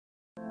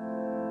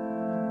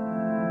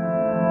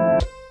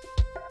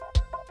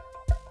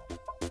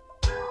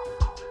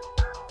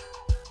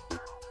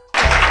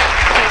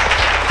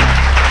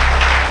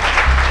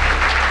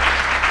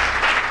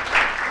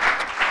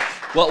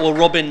Well,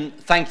 Robin,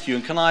 thank you.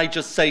 And can I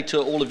just say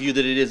to all of you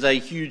that it is a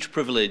huge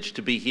privilege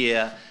to be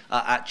here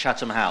at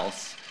Chatham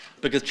House,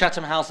 because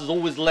Chatham House has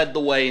always led the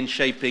way in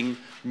shaping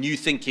new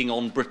thinking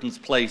on Britain's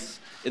place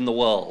in the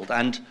world.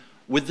 And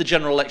with the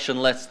general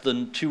election less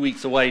than 2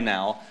 weeks away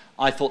now,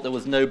 I thought there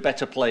was no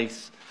better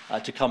place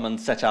to come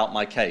and set out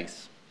my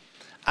case.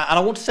 And I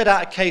want to set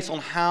out a case on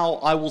how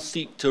I will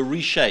seek to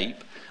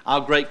reshape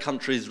our great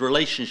country's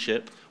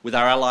relationship with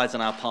our allies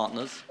and our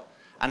partners,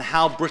 and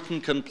how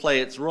Britain can play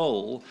its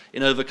role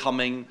in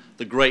overcoming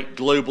the great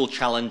global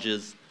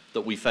challenges that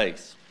we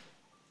face.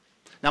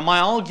 Now, my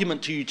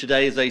argument to you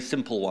today is a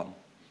simple one.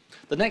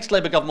 The next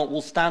Labour government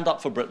will stand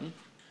up for Britain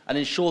and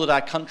ensure that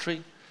our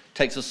country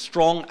takes a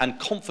strong and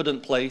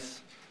confident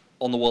place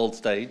on the world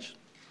stage.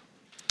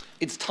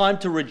 It's time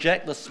to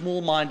reject the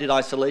small-minded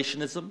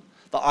isolationism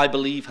that I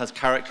believe has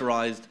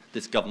characterised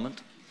this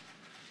government,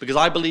 because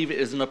I believe it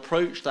is an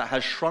approach that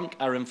has shrunk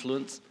our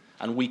influence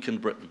and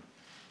weakened Britain.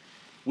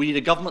 We need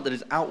a government that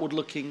is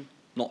outward-looking,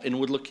 not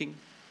inward-looking,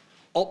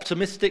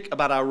 optimistic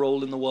about our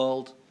role in the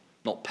world,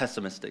 not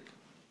pessimistic.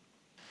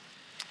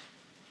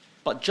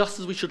 But just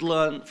as we should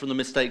learn from the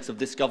mistakes of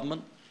this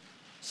government,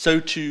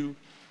 so too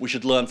we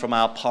should learn from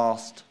our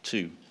past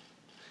too,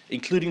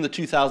 including the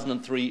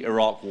 2003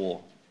 Iraq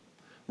War,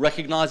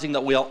 recognising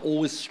that we are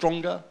always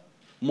stronger,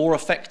 more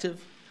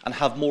effective, and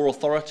have more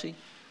authority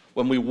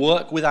when we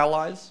work with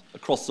allies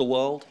across the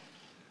world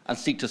and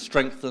seek to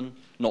strengthen,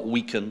 not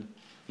weaken,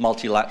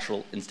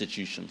 multilateral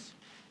institutions.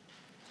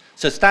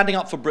 So standing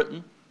up for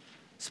Britain,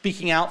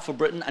 speaking out for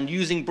Britain, and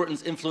using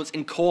Britain's influence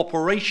in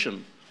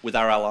cooperation with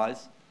our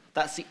allies,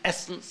 that's the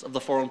essence of the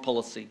foreign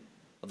policy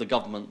of the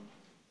government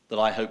that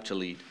I hope to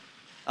lead.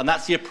 And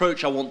that's the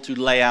approach I want to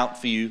lay out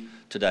for you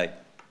today.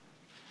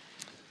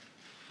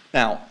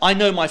 Now, I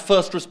know my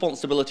first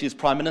responsibility as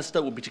Prime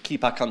Minister will be to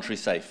keep our country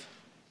safe,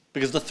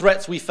 because the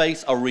threats we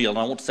face are real, and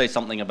I want to say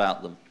something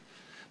about them.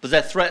 But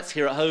there are threats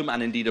here at home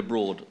and indeed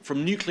abroad,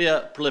 from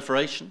nuclear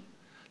proliferation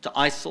to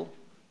ISIL,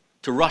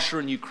 to Russia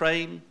and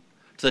Ukraine,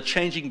 to the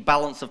changing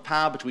balance of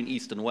power between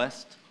East and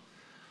West,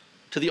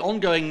 to the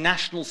ongoing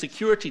national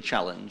security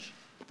challenge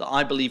that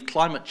I believe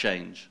climate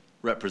change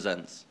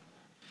represents,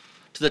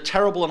 to the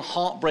terrible and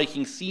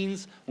heartbreaking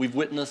scenes we've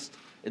witnessed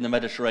in the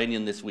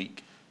Mediterranean this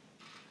week.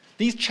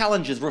 These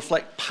challenges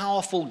reflect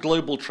powerful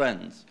global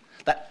trends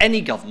that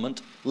any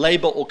government,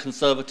 Labour or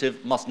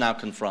Conservative, must now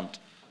confront.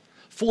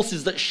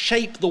 Forces that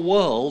shape the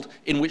world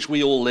in which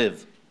we all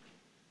live.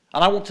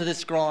 And I want to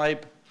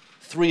describe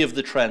three of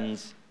the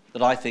trends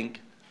that I think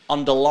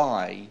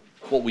underlie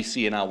what we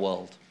see in our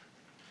world.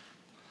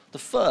 The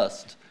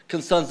first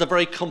concerns the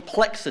very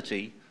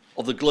complexity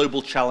of the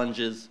global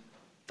challenges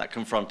that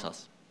confront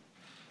us.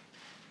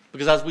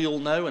 Because as we all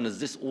know, and as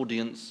this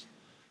audience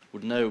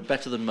would know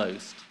better than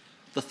most,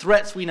 the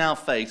threats we now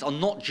face are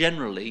not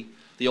generally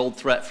the old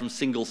threat from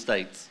single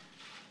states.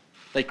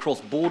 They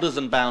cross borders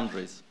and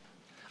boundaries,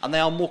 and they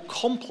are more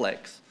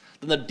complex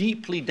than the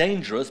deeply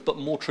dangerous but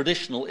more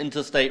traditional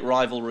interstate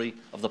rivalry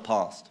of the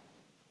past.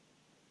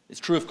 It's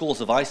true, of course,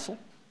 of ISIL,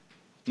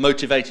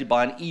 motivated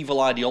by an evil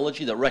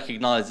ideology that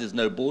recognises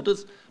no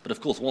borders, but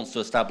of course wants to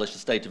establish a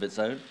state of its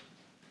own.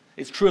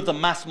 It's true of the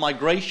mass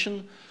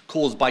migration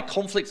caused by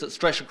conflicts that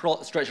stretch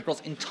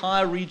across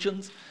entire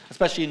regions,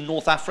 especially in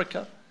North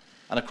Africa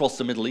and across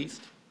the Middle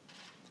East.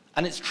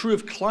 And it's true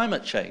of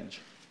climate change,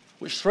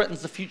 which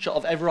threatens the future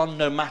of everyone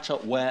no matter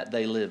where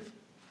they live.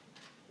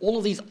 All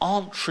of these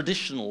aren't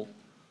traditional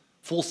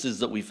forces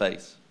that we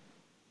face.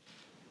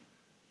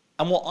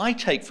 And what I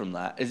take from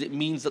that is it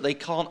means that they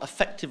can't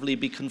effectively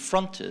be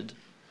confronted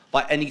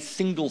by any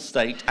single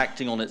state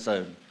acting on its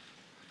own.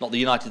 Not the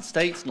United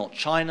States, not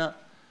China,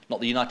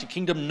 not the United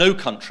Kingdom, no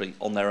country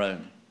on their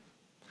own.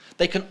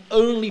 They can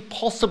only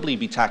possibly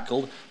be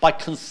tackled by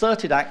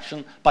concerted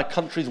action by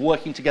countries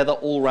working together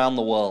all around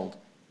the world.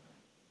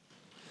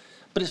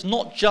 But it's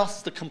not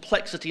just the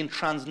complexity and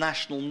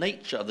transnational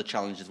nature of the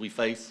challenges we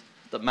face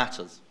that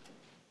matters.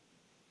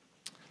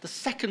 The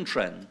second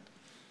trend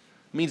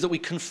means that we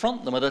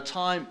confront them at a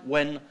time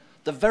when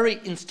the very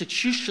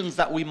institutions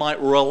that we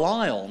might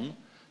rely on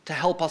to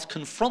help us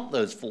confront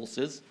those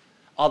forces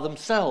are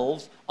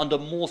themselves under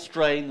more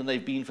strain than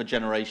they've been for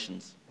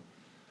generations.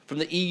 From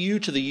the EU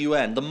to the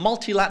UN, the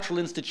multilateral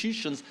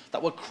institutions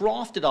that were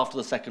crafted after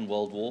the Second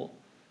World War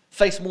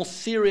face more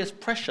serious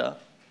pressure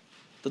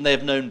than they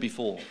have known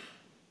before,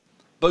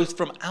 both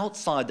from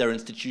outside their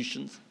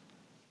institutions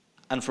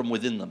and from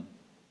within them,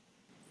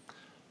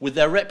 with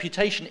their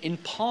reputation in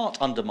part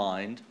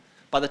undermined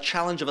by the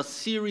challenge of a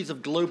series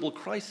of global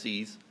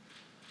crises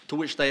to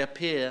which they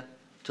appear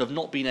to have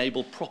not been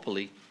able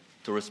properly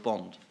to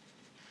respond.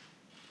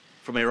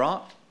 From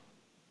Iraq,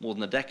 more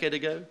than a decade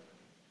ago,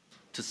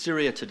 to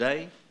Syria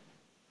today,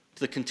 to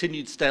the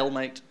continued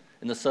stalemate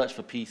in the search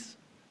for peace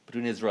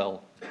between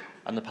Israel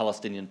and the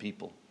Palestinian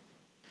people,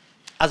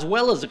 as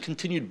well as the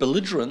continued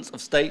belligerence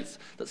of states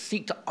that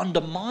seek to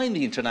undermine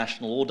the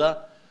international order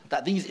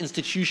that these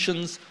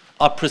institutions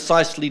are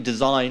precisely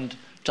designed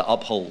to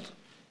uphold.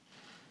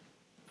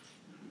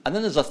 And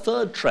then there's a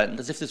third trend,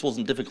 as if this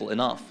wasn't difficult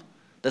enough.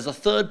 There's a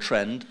third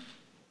trend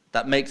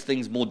that makes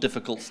things more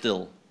difficult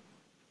still.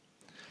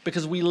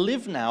 Because we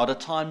live now at a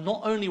time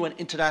not only when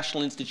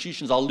international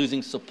institutions are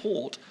losing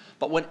support,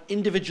 but when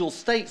individual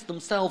states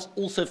themselves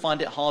also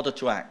find it harder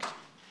to act.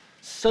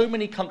 So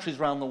many countries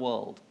around the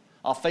world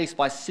are faced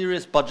by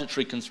serious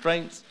budgetary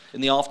constraints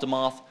in the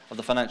aftermath of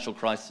the financial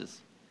crisis,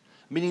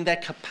 meaning their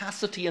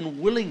capacity and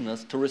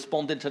willingness to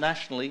respond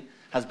internationally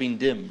has been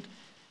dimmed.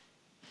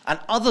 And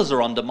others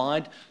are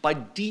undermined by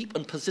deep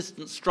and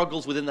persistent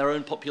struggles within their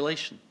own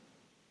population.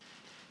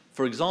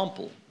 For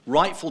example,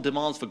 rightful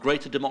demands for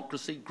greater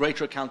democracy,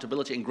 greater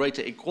accountability, and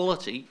greater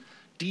equality,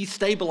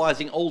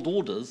 destabilizing old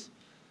orders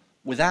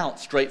without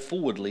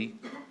straightforwardly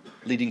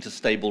leading to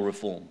stable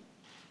reform.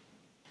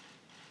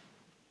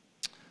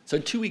 So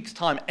in 2 weeks'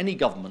 time, any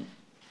government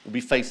will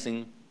be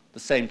facing the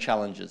same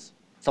challenges,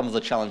 some of the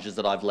challenges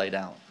that I've laid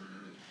out.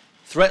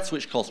 Threats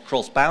which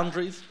cross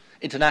boundaries,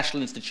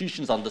 international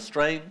institutions under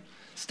strain,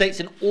 states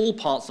in all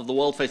parts of the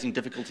world facing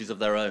difficulties of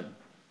their own.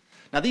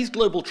 Now, these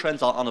global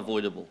trends are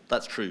unavoidable,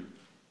 that's true.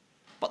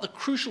 But the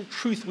crucial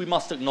truth we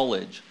must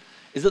acknowledge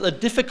is that the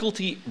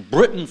difficulty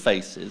Britain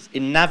faces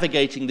in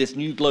navigating this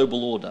new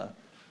global order,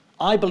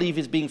 I believe,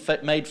 is being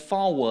made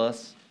far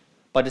worse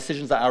by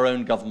decisions that our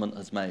own government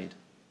has made.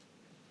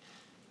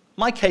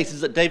 My case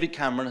is that David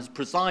Cameron has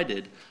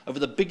presided over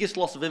the biggest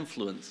loss of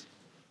influence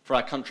for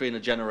our country in a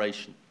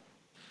generation.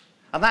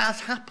 And that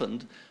has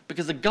happened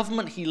because the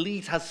government he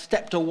leads has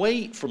stepped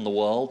away from the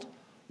world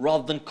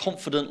rather than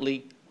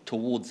confidently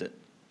towards it.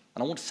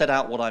 And I want to set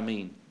out what I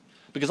mean.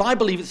 Because I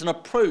believe it's an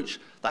approach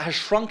that has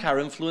shrunk our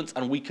influence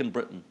and weakened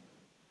Britain.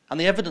 And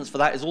the evidence for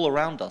that is all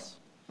around us.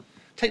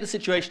 Take the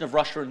situation of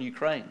Russia and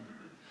Ukraine.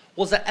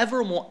 Was there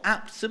ever a more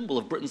apt symbol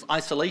of Britain's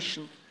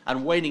isolation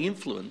and waning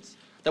influence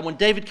than when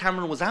David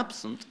Cameron was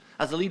absent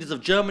as the leaders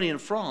of Germany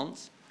and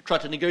France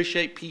tried to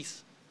negotiate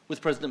peace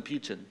with President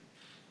Putin?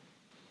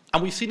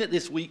 And we've seen it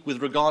this week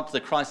with regard to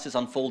the crisis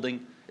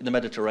unfolding in the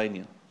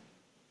Mediterranean.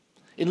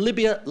 In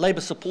Libya,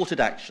 Labour supported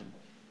action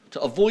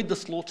to avoid the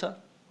slaughter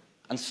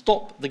and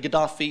stop the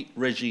Gaddafi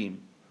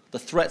regime, the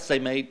threats they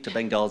made to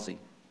Benghazi.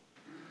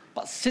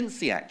 But since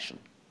the action,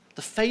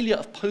 the failure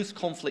of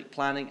post-conflict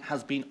planning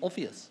has been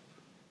obvious.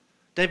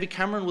 David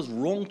Cameron was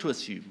wrong to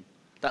assume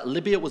that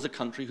Libya was a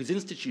country whose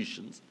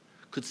institutions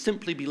could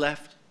simply be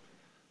left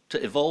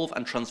to evolve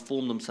and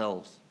transform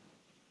themselves.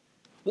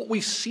 What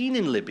we've seen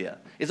in Libya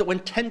is that when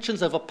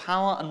tensions over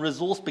power and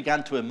resource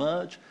began to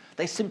emerge,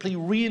 they simply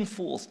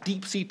reinforced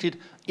deep-seated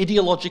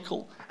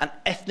ideological and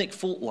ethnic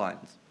fault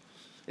lines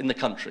in the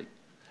country,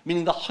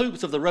 meaning the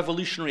hopes of the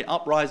revolutionary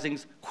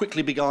uprisings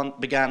quickly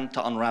began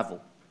to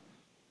unravel.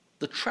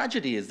 The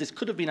tragedy is this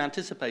could have been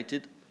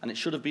anticipated and it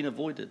should have been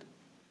avoided.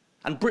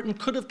 And Britain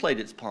could have played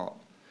its part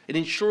in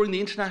ensuring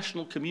the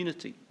international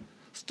community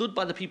stood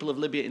by the people of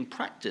Libya in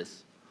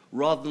practice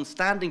rather than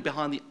standing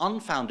behind the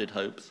unfounded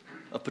hopes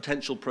of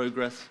potential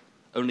progress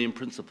only in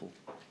principle.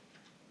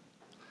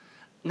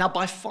 Now,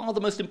 by far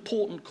the most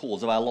important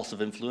cause of our loss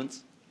of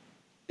influence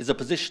is the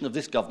position of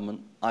this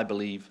government, I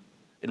believe,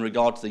 in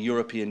regard to the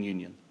European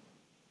Union.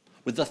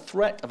 With the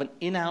threat of an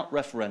in-out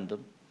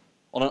referendum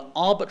on an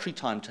arbitrary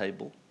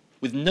timetable,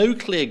 with no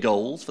clear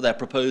goals for their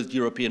proposed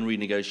European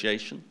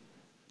renegotiation,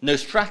 no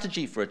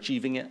strategy for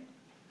achieving it,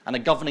 and a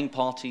governing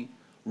party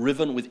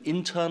riven with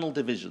internal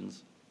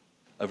divisions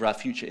over our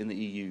future in the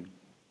EU,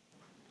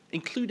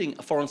 including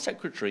a foreign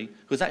secretary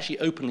who has actually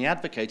openly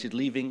advocated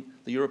leaving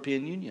the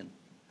European Union.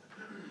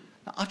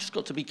 Now, I've just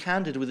got to be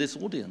candid with this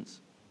audience,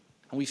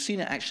 and we've seen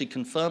it actually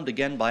confirmed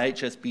again by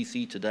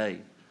HSBC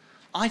today.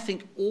 I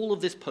think all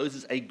of this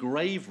poses a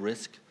grave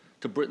risk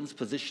to Britain's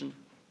position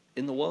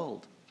in the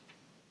world.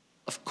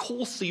 Of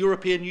course, the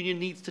European Union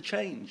needs to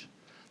change.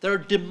 There are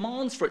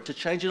demands for it to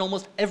change in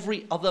almost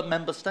every other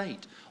member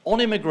state, on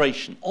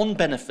immigration, on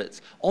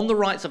benefits, on the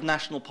rights of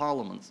national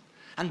parliaments.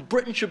 And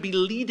Britain should be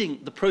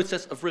leading the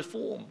process of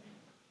reform.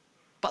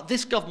 But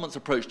this government's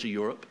approach to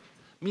Europe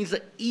means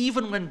that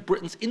even when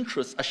Britain's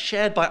interests are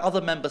shared by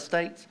other member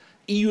states,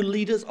 EU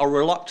leaders are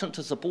reluctant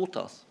to support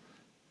us,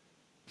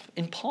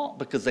 in part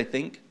because they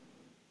think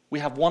we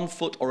have one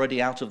foot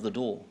already out of the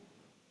door.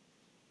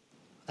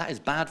 That is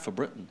bad for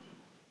Britain.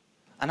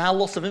 And our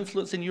loss of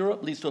influence in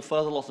Europe leads to a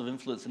further loss of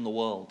influence in the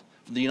world,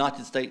 from the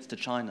United States to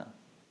China.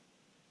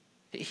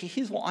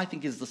 Here's what I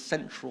think is the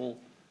central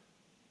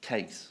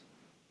case.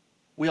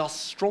 We are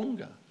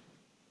stronger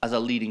as a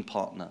leading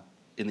partner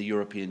in the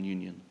European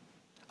Union,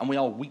 and we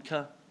are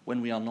weaker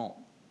when we are not.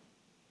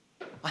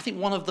 I think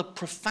one of the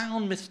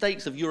profound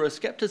mistakes of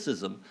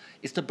Euroscepticism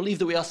is to believe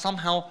that we are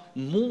somehow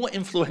more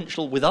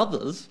influential with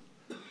others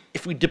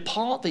if we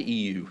depart the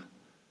EU,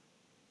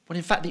 when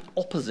in fact the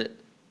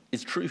opposite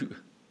is true.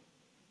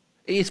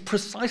 It is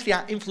precisely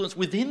our influence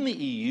within the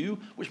EU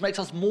which makes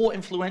us more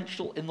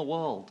influential in the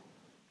world.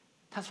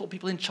 That's what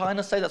people in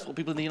China say, that's what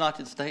people in the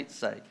United States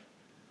say.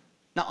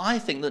 Now, I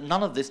think that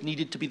none of this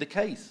needed to be the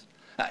case.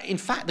 In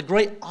fact, the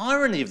great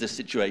irony of this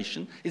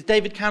situation is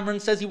David Cameron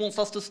says he wants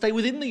us to stay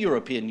within the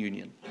European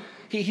Union.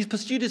 He's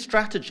pursued his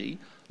strategy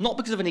not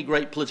because of any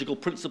great political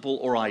principle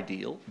or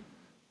ideal,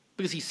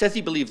 because he says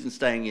he believes in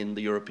staying in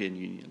the European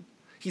Union.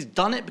 He's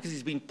done it because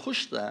he's been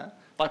pushed there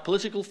by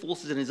political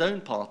forces in his own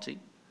party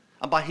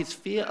and by his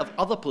fear of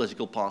other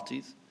political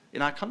parties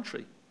in our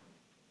country.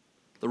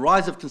 The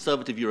rise of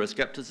conservative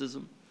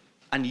Euroscepticism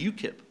and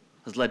UKIP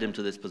has led him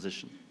to this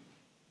position.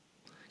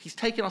 He's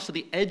taken us to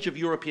the edge of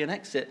European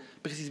exit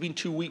because he's been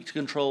too weak to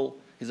control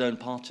his own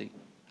party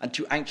and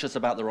too anxious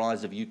about the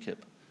rise of UKIP,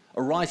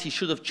 a rise he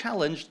should have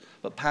challenged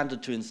but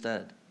pandered to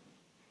instead.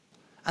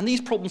 And these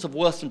problems have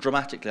worsened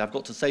dramatically, I've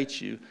got to say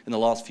to you, in the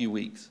last few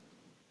weeks.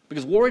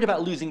 Because worried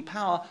about losing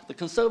power, the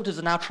Conservatives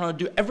are now trying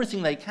to do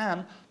everything they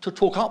can to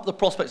talk up the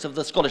prospects of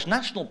the Scottish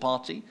National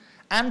Party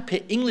and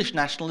pit English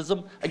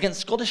nationalism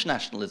against Scottish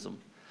nationalism.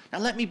 Now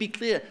let me be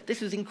clear,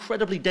 this is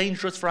incredibly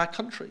dangerous for our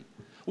country.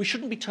 We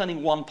shouldn't be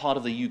turning one part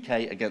of the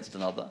UK against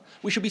another.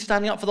 We should be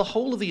standing up for the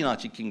whole of the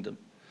United Kingdom.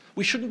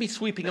 We shouldn't be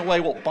sweeping away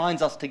what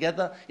binds us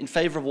together in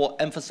favour of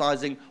what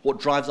emphasising what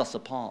drives us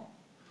apart.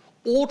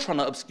 Or trying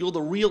to obscure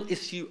the real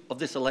issue of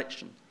this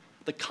election,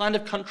 the kind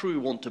of country we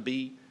want to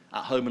be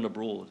at home and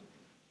abroad.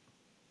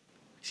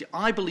 See,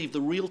 I believe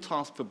the real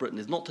task for Britain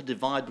is not to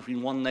divide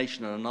between one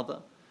nation and another,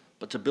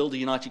 but to build a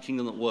United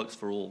Kingdom that works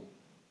for all.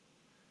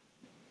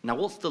 Now,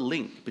 what's the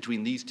link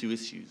between these two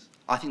issues?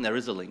 I think there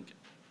is a link.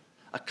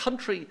 A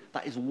country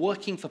that is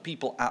working for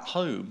people at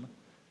home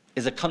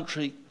is a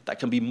country that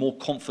can be more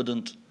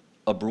confident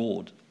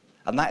abroad.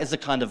 And that is the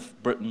kind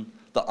of Britain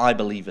that I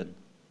believe in.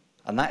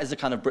 And that is the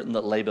kind of Britain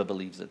that Labour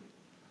believes in.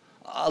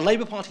 A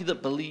Labour Party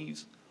that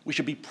believes we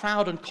should be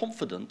proud and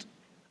confident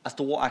as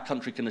to what our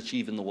country can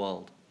achieve in the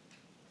world.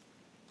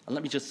 And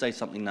let me just say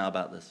something now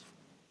about this.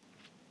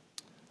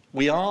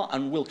 We are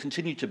and will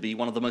continue to be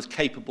one of the most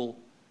capable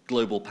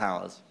global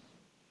powers.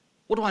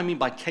 What do I mean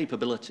by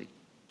capability?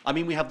 I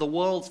mean we have the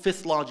world's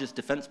 5th largest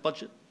defence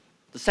budget,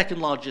 the 2nd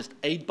largest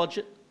aid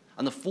budget,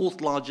 and the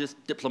 4th largest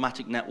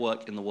diplomatic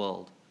network in the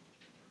world.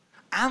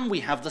 And we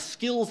have the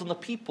skills and the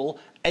people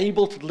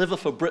able to deliver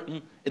for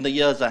Britain in the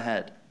years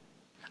ahead.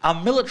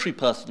 Our military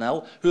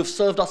personnel who have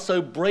served us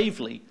so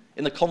bravely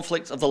in the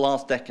conflicts of the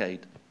last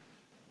decade.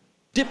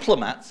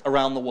 Diplomats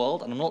around the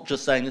world, and I'm not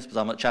just saying this because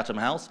I'm at Chatham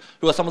House,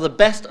 who are some of the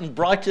best and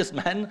brightest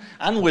men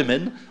and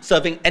women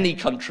serving any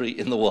country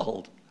in the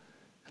world.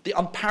 The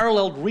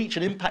unparalleled reach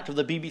and impact of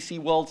the BBC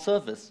World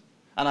Service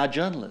and our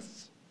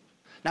journalists.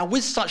 Now,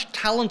 with such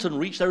talent and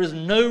reach, there is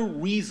no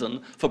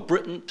reason for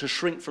Britain to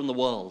shrink from the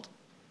world.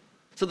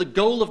 So the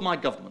goal of my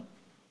government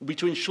will be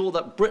to ensure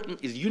that Britain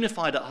is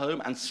unified at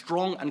home and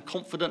strong and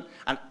confident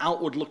and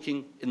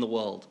outward-looking in the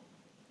world.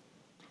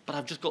 But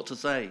I've just got to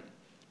say,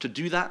 to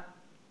do that,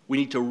 we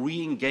need to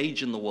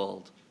re-engage in the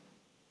world,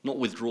 not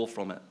withdraw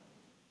from it.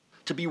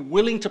 To be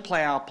willing to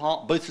play our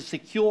part, both to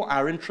secure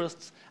our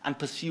interests and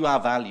pursue our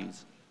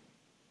values.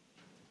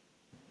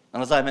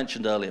 And as I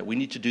mentioned earlier, we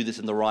need to do this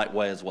in the right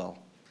way as well.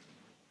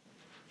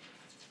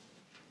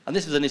 And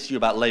this is an issue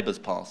about Labour's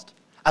past.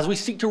 As we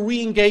seek to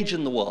re-engage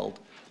in the world,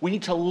 we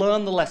need to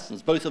learn the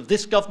lessons both of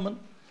this government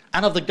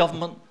and of the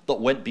government that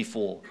went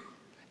before.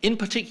 In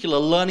particular,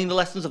 learning the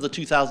lessons of the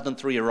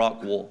 2003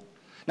 Iraq War.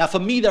 Now, for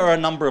me, there are a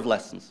number of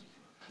lessons.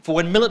 For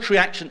when military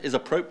action is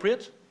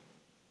appropriate,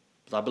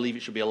 because I believe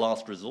it should be a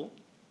last resort.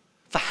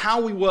 For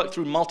how we work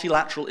through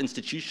multilateral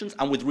institutions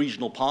and with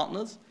regional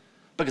partners,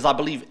 because I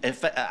believe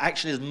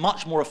action is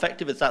much more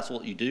effective if that's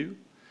what you do.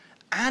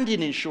 And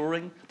in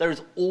ensuring there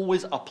is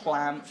always a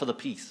plan for the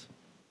peace.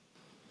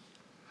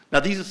 Now,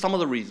 these are some of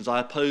the reasons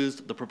I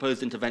opposed the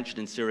proposed intervention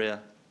in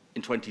Syria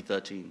in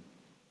 2013.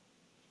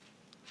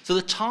 So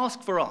the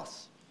task for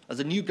us, as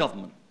a new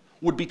government,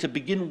 would be to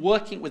begin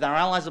working with our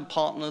allies and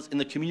partners in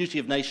the community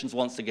of nations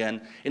once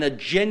again in a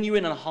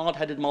genuine and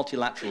hard-headed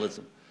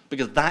multilateralism,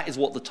 because that is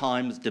what the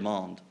times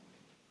demand.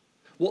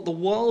 What the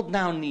world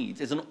now needs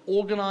is an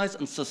organized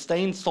and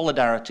sustained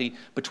solidarity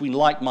between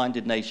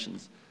like-minded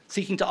nations,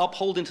 seeking to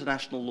uphold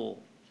international law.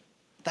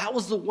 That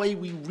was the way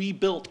we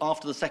rebuilt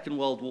after the Second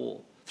World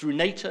War, through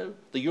NATO,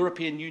 the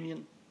European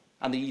Union,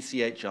 and the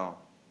ECHR.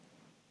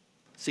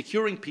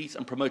 Securing peace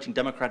and promoting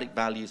democratic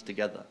values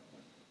together.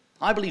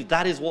 I believe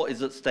that is what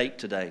is at stake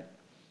today.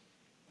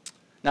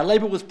 Now,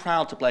 Labour was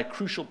proud to play a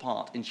crucial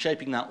part in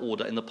shaping that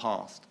order in the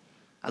past,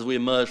 as we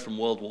emerged from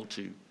World War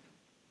II.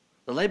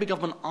 The Labour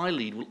government I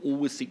lead will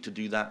always seek to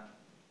do that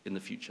in the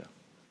future.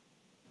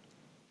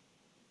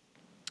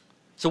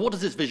 So what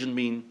does this vision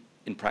mean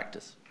in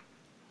practice?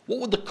 What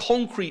would the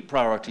concrete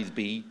priorities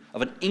be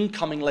of an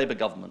incoming Labour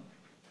government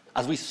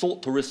as we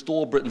sought to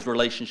restore Britain's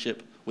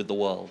relationship with the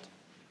world?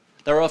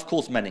 There are, of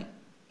course, many.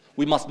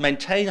 We must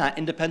maintain our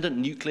independent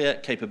nuclear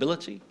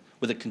capability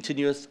with a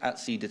continuous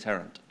at-sea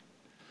deterrent.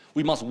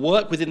 We must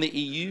work within the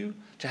EU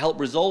to help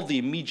resolve the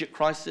immediate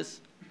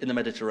crisis in the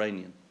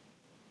Mediterranean.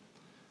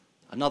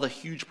 Another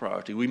huge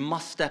priority, we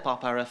must step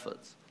up our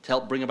efforts to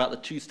help bring about the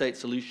two-state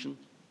solution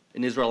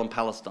in Israel and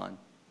Palestine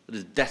that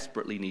is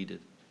desperately needed.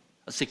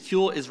 A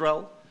secure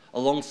Israel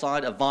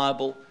alongside a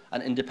viable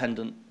and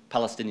independent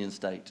Palestinian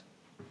state.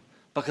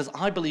 Because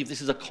I believe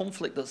this is a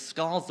conflict that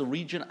scars the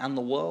region and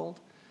the world,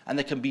 and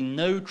there can be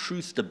no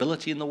true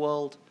stability in the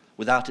world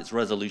without its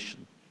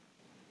resolution.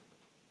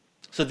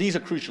 So these are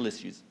crucial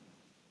issues.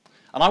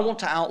 And I want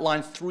to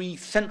outline 3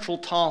 central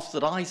tasks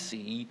that I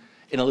see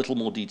in a little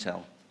more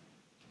detail.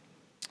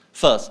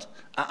 First,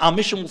 our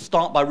mission will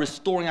start by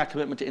restoring our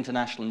commitment to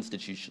international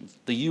institutions,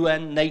 the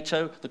UN,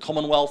 NATO, the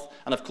Commonwealth,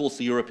 and of course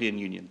the European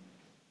Union.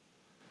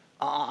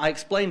 I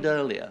explained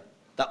earlier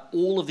that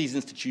all of these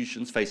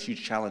institutions face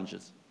huge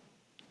challenges.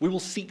 We will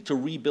seek to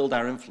rebuild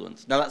our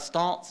influence. Now that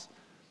starts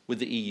with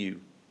the EU.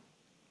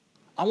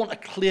 I want a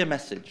clear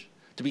message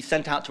to be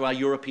sent out to our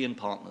European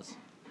partners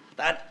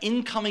that an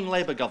incoming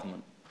Labour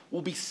government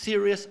will be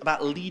serious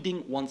about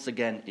leading once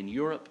again in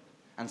Europe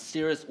and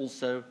serious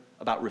also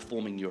about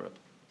reforming Europe.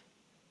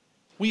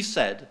 We've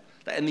said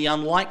that in the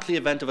unlikely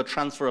event of a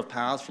transfer of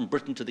powers from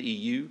Britain to the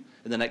EU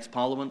in the next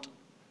Parliament,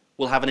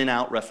 we'll have an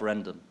in-out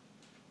referendum.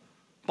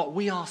 But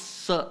we are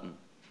certain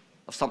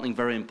of something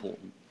very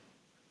important,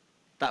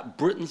 that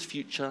Britain's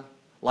future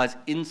lies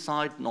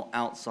inside, not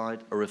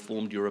outside, a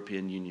reformed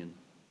European Union.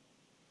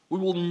 We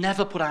will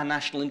never put our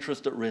national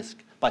interest at risk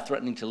by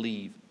threatening to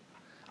leave.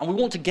 And we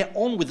want to get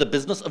on with the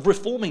business of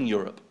reforming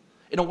Europe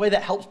in a way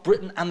that helps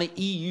Britain and the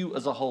EU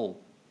as a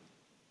whole.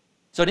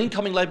 So an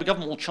incoming Labour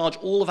government will charge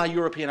all of our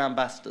European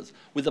ambassadors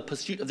with the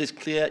pursuit of this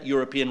clear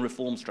European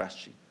reform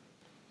strategy.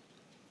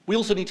 We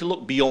also need to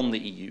look beyond the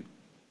EU,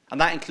 and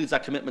that includes our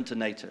commitment to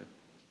NATO.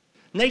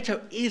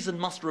 NATO is and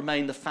must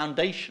remain the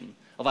foundation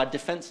of our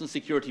defence and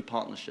security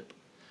partnership,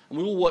 and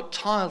we will work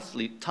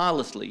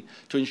tirelessly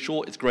to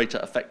ensure its greater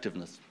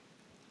effectiveness.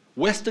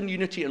 Western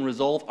unity and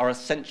resolve are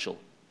essential,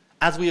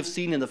 as we have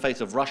seen in the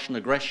face of Russian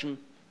aggression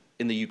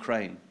in the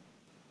Ukraine.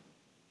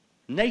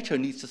 NATO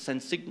needs to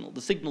send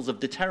the signals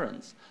of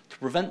deterrence to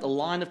prevent the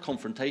line of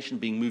confrontation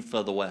being moved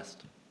further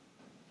west.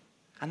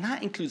 And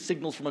that includes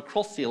signals from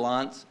across the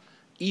alliance,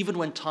 even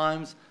when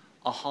times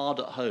are hard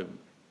at home,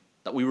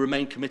 that we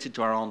remain committed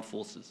to our armed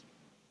forces.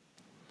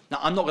 Now,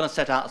 I'm not going to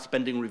set out a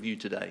spending review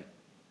today.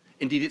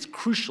 Indeed, it's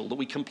crucial that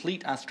we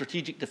complete our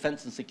strategic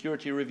defence and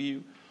security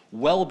review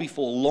well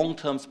before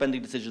long-term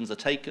spending decisions are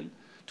taken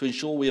to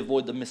ensure we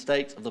avoid the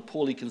mistakes of the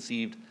poorly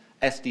conceived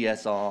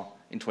SDSR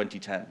in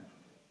 2010.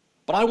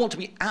 But I want to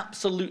be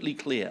absolutely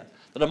clear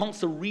that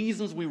amongst the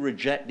reasons we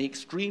reject the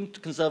extreme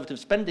conservative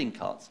spending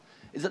cuts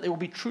is that they will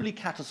be truly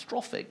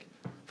catastrophic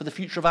for the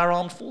future of our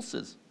armed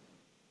forces.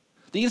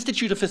 The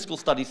Institute of Fiscal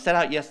Studies set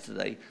out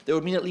yesterday there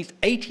would mean at least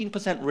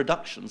 18%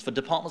 reductions for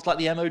departments like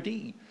the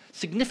MOD,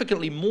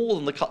 significantly more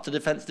than the cut to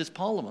defence this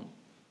Parliament.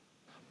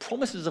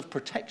 Promises of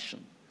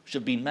protection which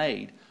have been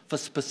made for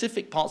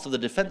specific parts of the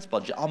defence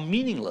budget are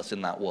meaningless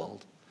in that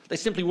world. They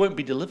simply won't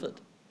be delivered.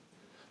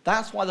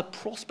 That's why the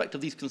prospect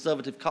of these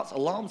conservative cuts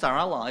alarms our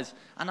allies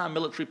and our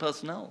military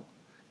personnel.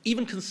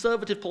 Even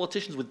conservative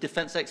politicians with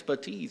defence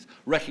expertise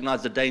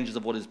recognise the dangers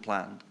of what is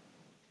planned.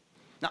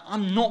 Now,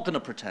 I'm not going to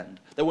pretend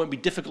there won't be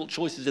difficult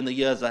choices in the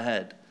years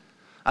ahead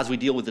as we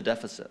deal with the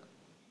deficit.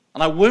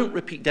 And I won't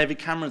repeat David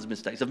Cameron's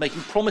mistakes of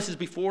making promises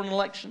before an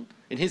election,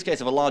 in his case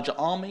of a larger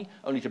army,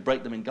 only to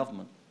break them in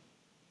government.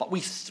 But we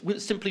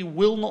simply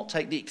will not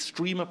take the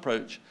extreme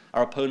approach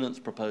our opponents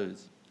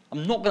propose.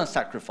 I'm not going to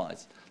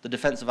sacrifice the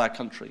defence of our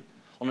country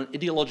on an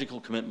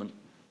ideological commitment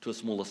to a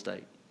smaller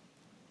state.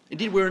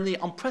 Indeed, we're in the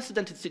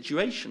unprecedented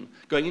situation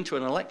going into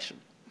an election.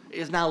 It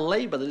is now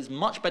Labour that is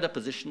much better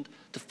positioned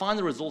to find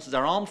the resources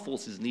our armed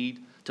forces need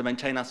to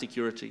maintain our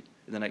security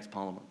in the next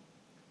Parliament.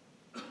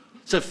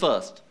 So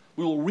first,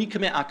 we will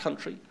recommit our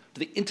country to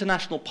the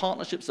international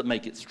partnerships that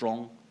make it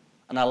strong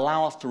and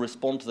allow us to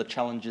respond to the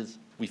challenges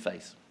we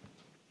face.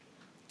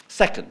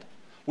 Second,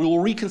 we will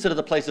reconsider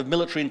the place of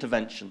military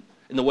intervention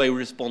in the way we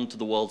respond to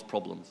the world's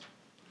problems.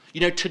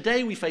 You know,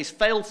 today we face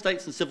failed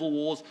states and civil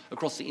wars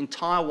across the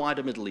entire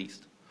wider Middle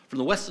East, from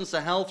the Western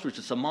Sahel through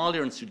to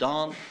Somalia and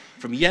Sudan,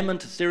 from Yemen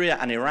to Syria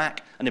and Iraq,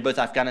 and in both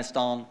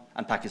Afghanistan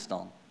and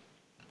Pakistan.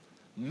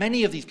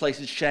 Many of these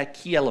places share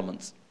key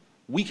elements: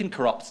 weak and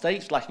corrupt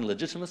states lacking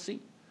legitimacy,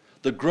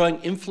 the growing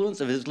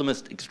influence of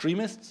Islamist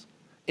extremists,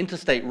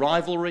 interstate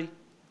rivalry,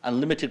 and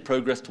limited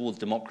progress towards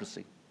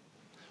democracy.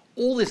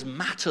 All this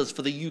matters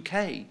for the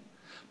UK,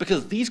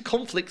 because these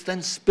conflicts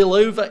then spill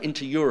over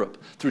into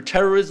Europe through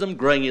terrorism,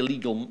 growing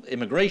illegal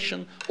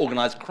immigration,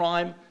 organised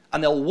crime,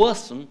 and they'll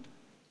worsen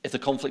if the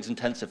conflicts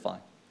intensify.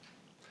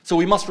 So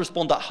we must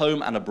respond at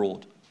home and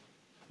abroad.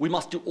 We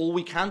must do all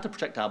we can to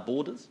protect our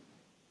borders,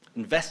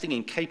 investing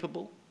in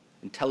capable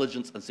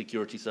intelligence and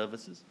security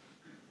services.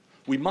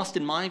 We must,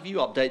 in my view,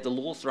 update the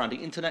law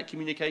surrounding internet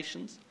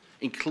communications,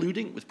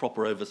 including with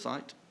proper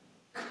oversight.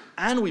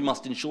 And we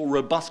must ensure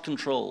robust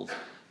controls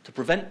to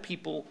prevent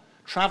people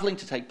travelling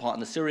to take part in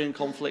the Syrian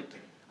conflict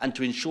and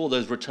to ensure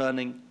those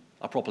returning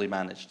are properly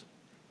managed.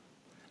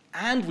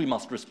 And we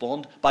must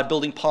respond by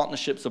building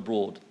partnerships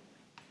abroad.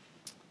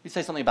 Let me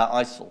say something about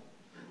ISIL.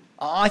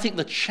 I think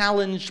the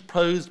challenge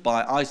posed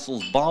by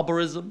ISIL's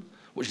barbarism,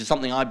 which is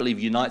something I believe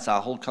unites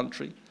our whole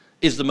country,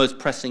 is the most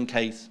pressing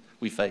case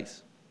we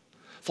face.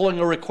 Following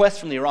a request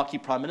from the Iraqi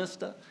Prime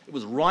Minister, it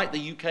was right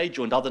the UK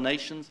joined other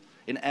nations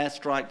in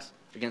airstrikes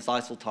against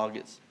ISIL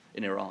targets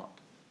in Iraq.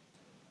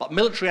 But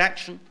military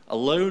action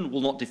alone will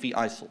not defeat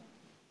ISIL.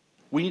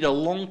 We need a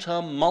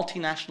long-term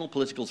multinational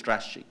political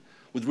strategy,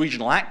 with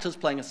regional actors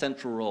playing a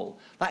central role.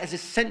 That is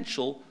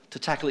essential to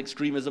tackle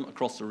extremism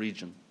across the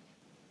region.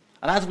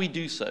 And as we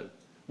do so,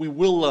 we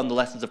will learn the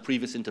lessons of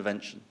previous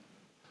intervention,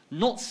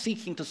 not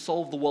seeking to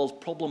solve the world's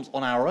problems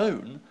on our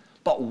own,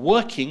 but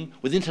working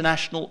with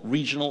international,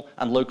 regional,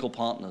 and local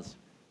partners.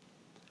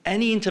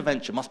 Any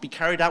intervention must be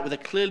carried out with a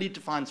clearly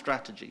defined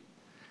strategy,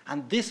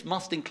 and this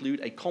must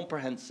include a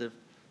comprehensive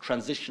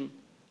transition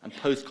and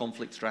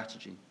post-conflict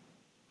strategy.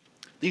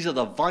 These are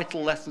the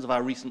vital lessons of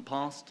our recent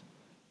past,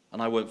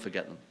 and I won't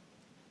forget them.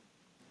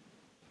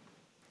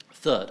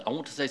 Third, I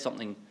want to say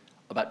something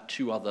about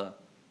two other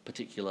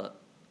particular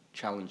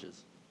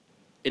challenges: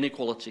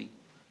 inequality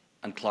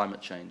and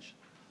climate change.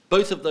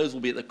 Both of those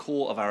will be at the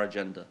core of our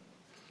agenda,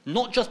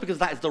 not just because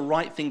that is the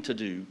right thing to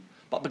do,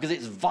 but because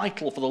it's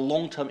vital for the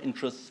long-term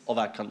interests of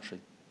our country.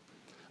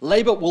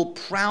 Labour will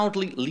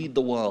proudly lead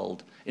the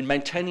world in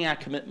maintaining our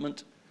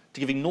commitment to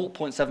giving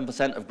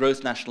 0.7% of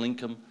gross national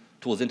income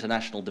towards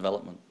international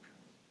development.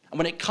 And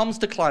when it comes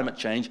to climate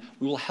change,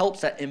 we will help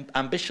set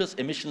ambitious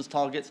emissions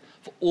targets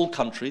for all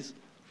countries,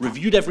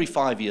 reviewed every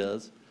 5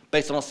 years,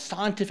 based on a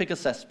scientific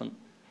assessment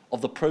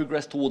of the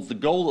progress towards the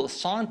goal that the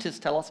scientists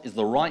tell us is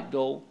the right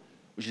goal,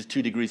 which is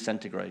 2 degrees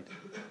centigrade.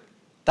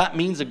 That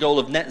means a goal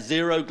of net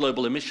zero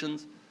global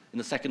emissions in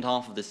the second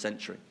half of this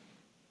century.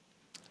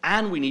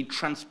 And we need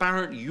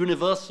transparent,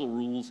 universal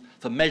rules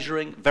for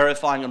measuring,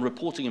 verifying, and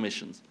reporting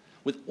emissions,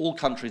 with all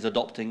countries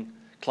adopting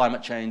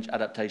climate change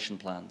adaptation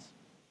plans.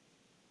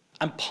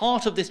 And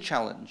part of this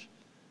challenge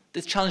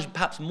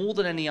perhaps more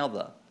than any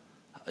other,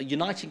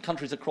 uniting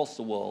countries across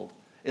the world,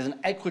 is an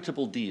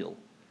equitable deal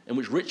in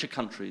which richer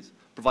countries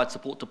provide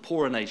support to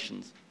poorer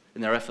nations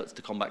in their efforts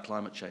to combat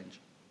climate change.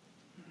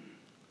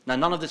 Now,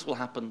 none of this will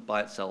happen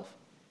by itself.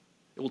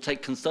 It will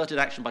take concerted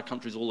action by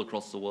countries all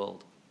across the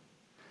world.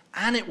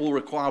 And it will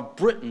require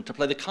Britain to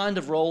play the kind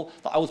of role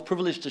that I was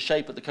privileged to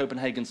shape at the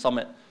Copenhagen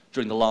summit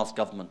during the last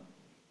government.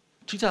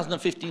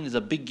 2015 is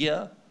a big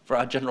year for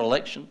our general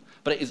election,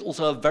 but it is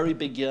also a very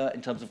big year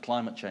in terms of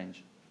climate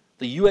change.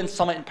 The UN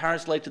summit in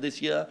Paris later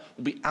this year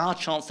will be our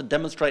chance to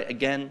demonstrate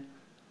again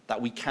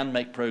that we can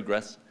make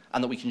progress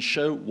and that we can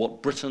show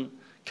what Britain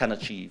can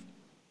achieve.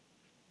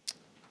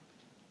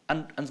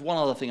 And one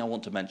other thing I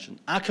want to mention.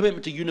 Our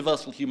commitment to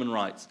universal human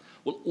rights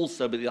will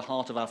also be at the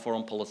heart of our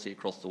foreign policy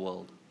across the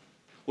world.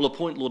 We'll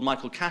appoint Lord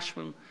Michael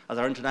Cashman as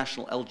our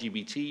international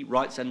LGBT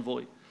rights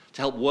envoy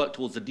to help work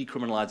towards the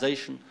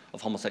decriminalisation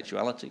of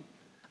homosexuality.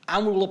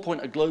 And we will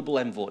appoint a global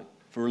envoy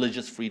for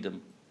religious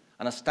freedom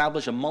and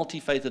establish a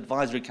multi-faith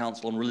advisory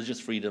council on religious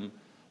freedom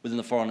within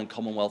the Foreign and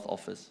Commonwealth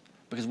Office,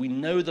 because we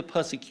know the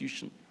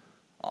persecution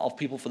of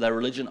people for their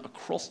religion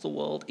across the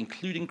world,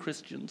 including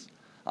Christians,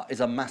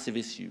 is a massive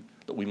issue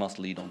that we must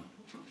lead on.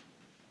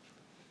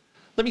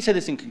 Let me say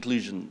this in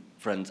conclusion,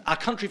 friends. Our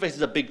country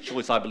faces a big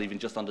choice, I believe, in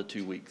just under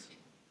 2 weeks.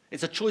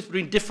 It's a choice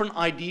between different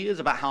ideas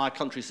about how our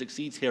country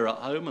succeeds here at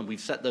home, and we've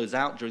set those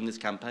out during this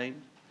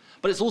campaign.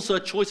 But it's also a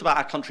choice about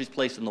our country's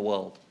place in the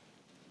world.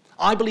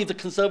 I believe the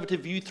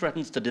Conservative view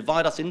threatens to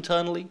divide us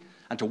internally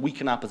and to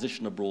weaken our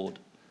position abroad.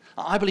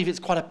 I believe it's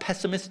quite a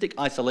pessimistic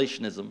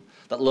isolationism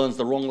that learns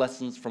the wrong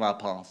lessons from our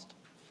past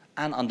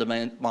and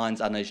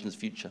undermines our nation's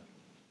future.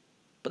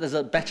 But there's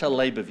a better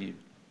Labour view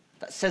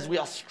that says we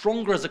are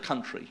stronger as a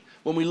country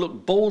when we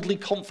look boldly,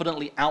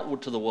 confidently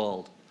outward to the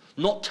world,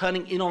 not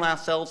turning in on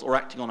ourselves or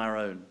acting on our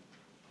own,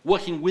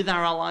 working with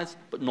our allies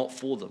but not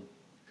for them.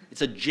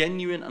 It's a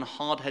genuine and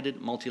hard-headed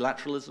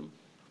multilateralism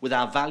with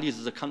our values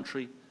as a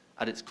country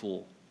at its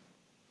core.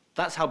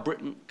 That's how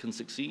Britain can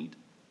succeed.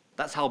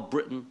 That's how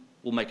Britain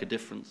will make a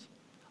difference.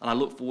 And I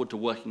look forward to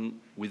working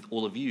with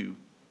all of you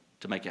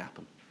to make it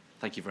happen.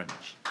 Thank you very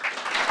much.